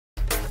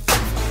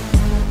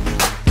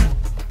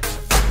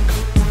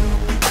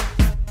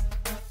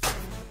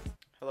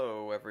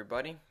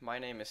everybody, my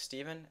name is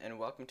Steven and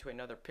welcome to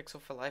another Pixel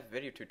for Life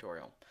video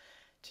tutorial.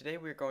 Today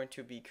we're going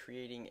to be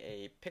creating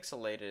a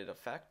pixelated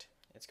effect.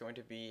 It's going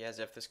to be as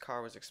if this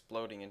car was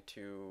exploding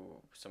into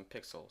some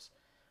pixels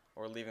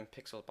or leaving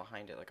pixels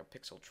behind it like a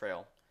pixel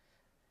trail.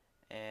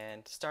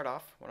 And to start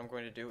off, what I'm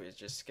going to do is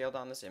just scale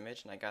down this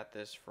image, and I got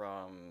this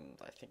from,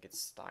 I think it's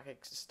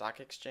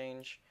Stock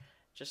Exchange,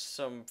 just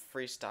some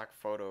free stock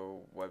photo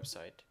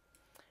website.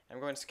 I'm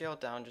going to scale it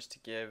down just to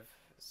give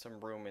some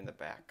room in the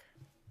back.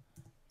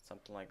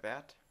 Something like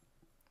that.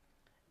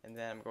 And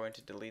then I'm going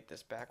to delete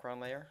this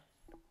background layer,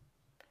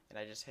 and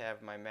I just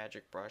have my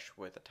magic brush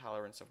with a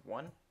tolerance of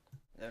 1.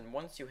 Then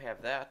once you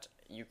have that,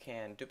 you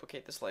can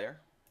duplicate this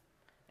layer,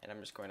 and I'm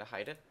just going to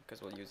hide it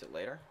because we'll use it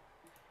later.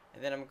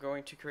 And then I'm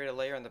going to create a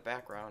layer in the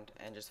background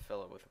and just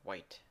fill it with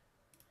white.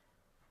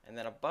 And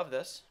then above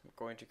this, I'm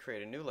going to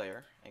create a new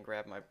layer and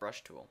grab my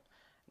brush tool.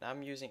 Now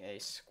I'm using a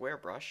square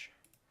brush,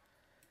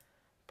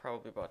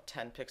 probably about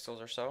 10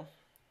 pixels or so.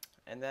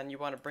 And then you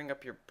want to bring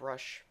up your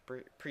brush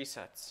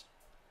presets.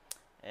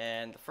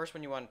 And the first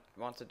one you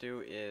want to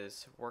do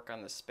is work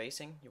on the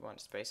spacing. You want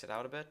to space it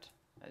out a bit,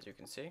 as you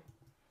can see.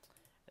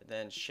 And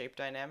then shape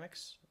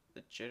dynamics,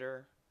 the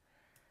jitter,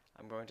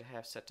 I'm going to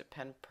have set to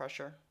pen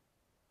pressure.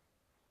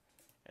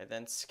 And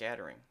then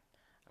scattering,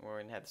 I'm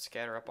going to have the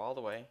scatter up all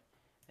the way.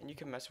 And you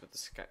can mess with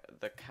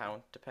the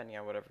count depending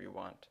on whatever you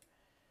want.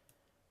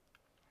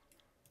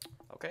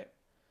 Okay,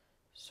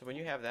 so when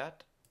you have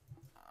that,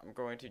 I'm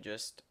going to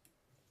just,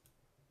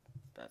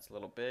 that's a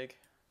little big.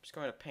 I'm just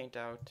going to paint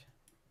out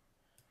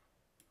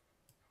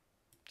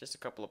just a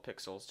couple of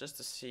pixels just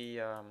to see,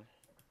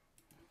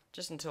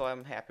 just until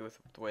I'm happy with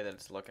the way that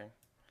it's looking.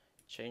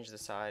 Change the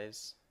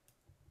size.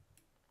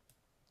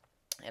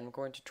 And I'm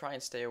going to try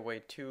and stay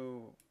away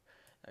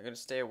I'm going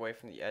to stay away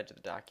from the edge of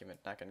the document.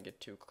 Not going to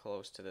get too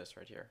close to this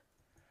right here.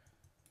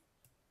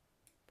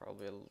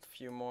 Probably a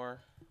few more.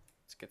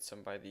 Let's get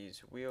some by these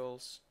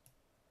wheels.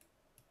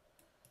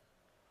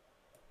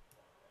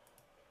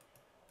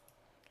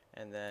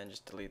 And then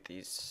just delete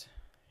these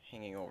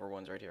hanging over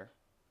ones right here.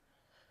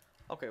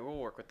 Okay, we'll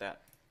work with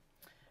that.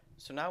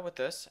 So now with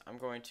this, I'm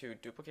going to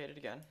duplicate it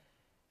again,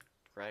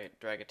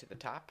 drag it to the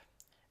top,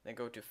 then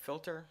go to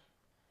Filter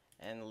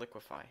and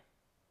Liquify.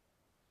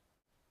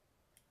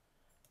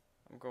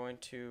 I'm going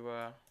to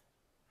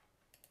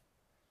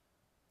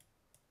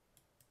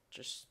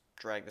just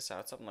drag this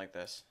out, something like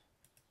this.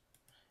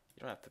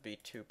 You don't have to be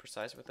too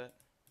precise with it.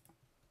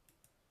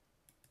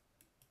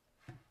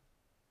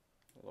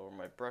 Lower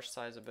my brush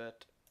size a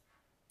bit.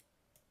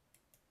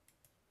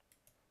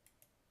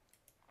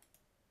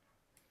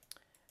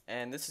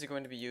 And this is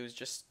going to be used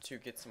just to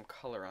get some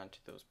color onto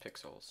those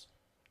pixels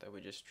that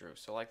we just drew.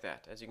 So like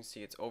that. As you can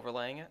see, it's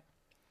overlaying it.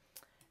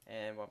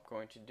 And what I'm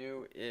going to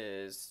do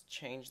is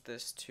change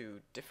this to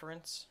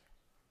difference.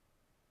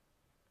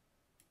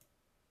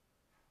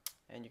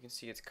 And you can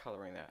see it's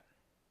coloring that.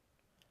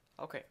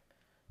 Okay,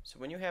 so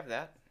when you have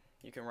that,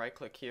 you can right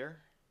click here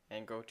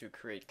and go to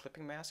create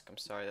clipping mask. I'm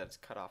sorry that it's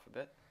cut off a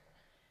bit.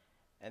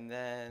 And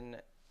then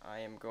I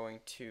am going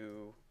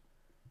to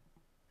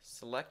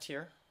select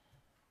here,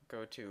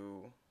 go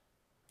to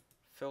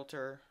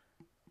filter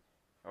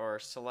or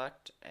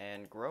select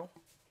and grow,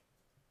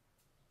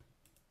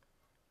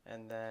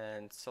 and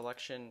then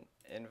selection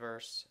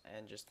inverse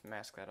and just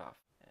mask that off.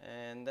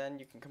 And then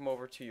you can come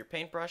over to your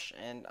paintbrush,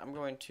 and I'm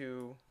going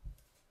to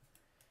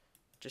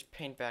just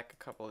paint back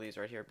a couple of these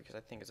right here because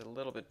I think it's a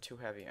little bit too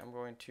heavy. I'm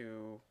going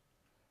to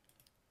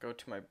go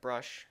to my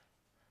brush,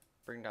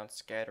 bring down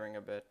scattering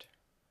a bit,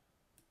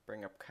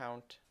 bring up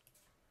count,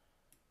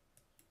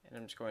 and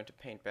I'm just going to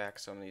paint back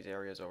some of these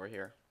areas over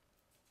here.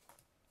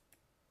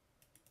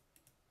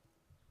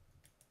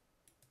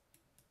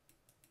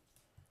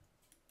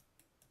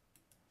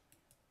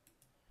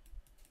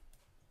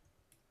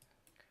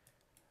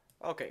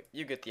 Okay,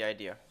 you get the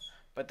idea.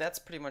 But that's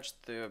pretty much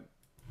the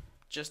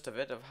gist of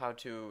it, of how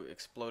to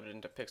explode it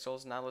into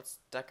pixels. Now let's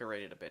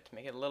decorate it a bit to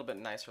make it a little bit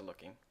nicer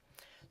looking.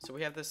 So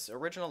we have this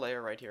original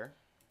layer right here,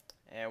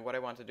 and what I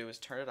want to do is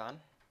turn it on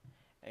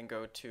and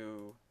go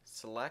to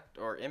select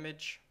or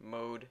image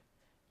mode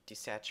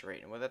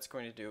desaturate, and what that's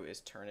going to do is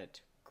turn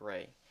it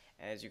gray.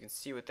 And as you can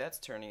see, what that's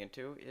turning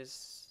into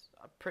is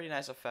a pretty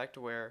nice effect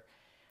where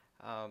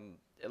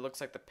it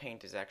looks like the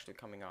paint is actually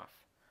coming off.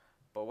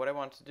 But what I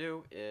want to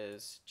do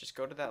is just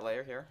go to that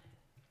layer here,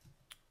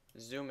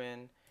 zoom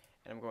in,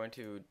 and I'm going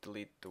to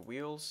delete the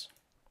wheels.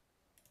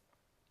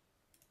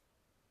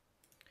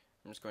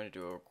 I'm just going to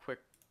do a quick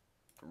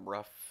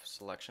rough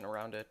selection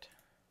around it,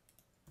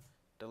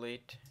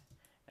 delete,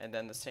 and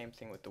then the same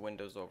thing with the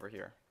windows over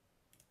here.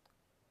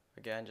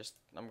 Again,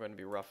 I'm going to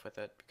be rough with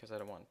it because I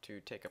don't want to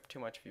take up too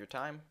much of your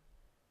time.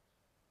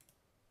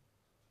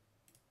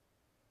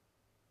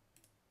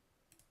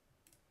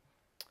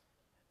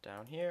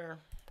 Down here,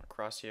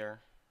 across here,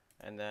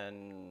 and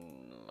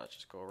then let's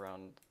just go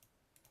around.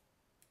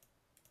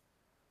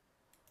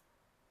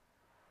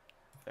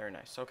 Very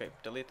nice. Okay,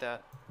 delete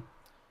that,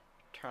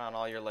 turn on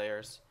all your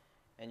layers,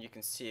 and you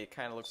can see it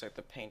kind of looks like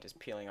the paint is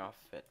peeling off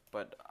of it,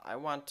 but I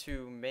want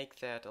to make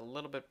that a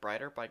little bit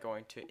brighter by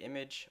going to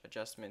Image,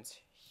 Adjustments,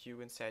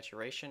 Hue and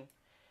Saturation,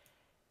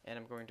 and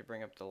I'm going to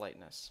bring up the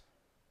lightness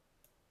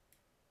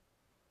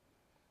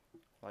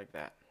like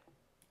that.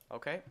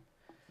 Okay,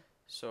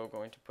 so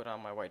going to put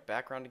on my white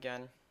background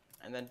again,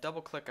 and then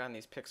double click on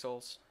these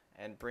pixels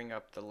and bring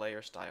up the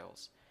layer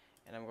styles,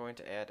 and I'm going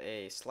to add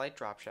a slight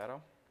drop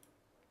shadow.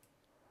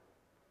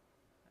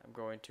 I'm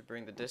going to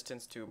bring the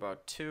distance to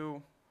about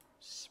 2,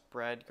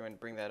 spread, going to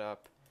bring that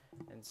up,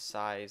 and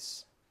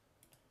size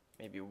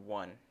maybe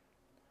 1,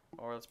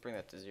 or let's bring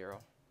that to 0,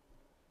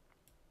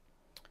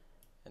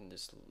 and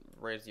just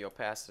raise the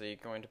opacity.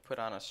 Going to put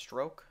on a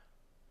stroke,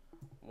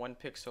 1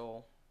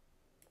 pixel.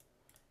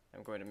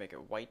 I'm going to make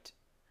it white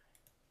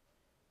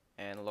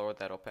and lower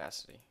that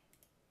opacity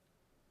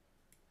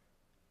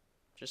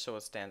just so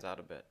it stands out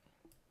a bit.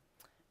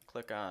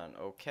 Click on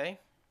OK.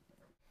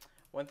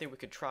 One thing we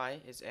could try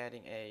is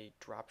adding a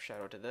drop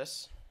shadow to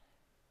this.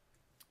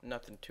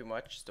 Nothing too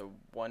much, just a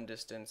 1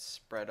 distance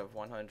spread of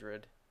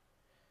 100,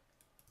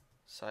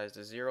 size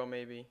to 0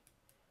 maybe,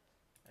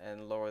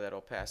 and lower that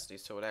opacity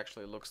so it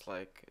actually looks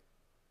like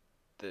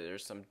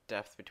there's some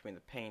depth between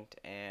the paint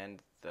and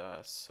the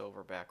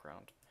silver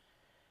background.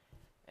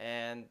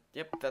 And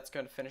yep, that's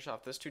going to finish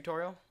off this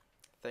tutorial.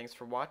 Thanks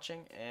for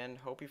watching and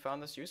hope you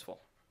found this useful.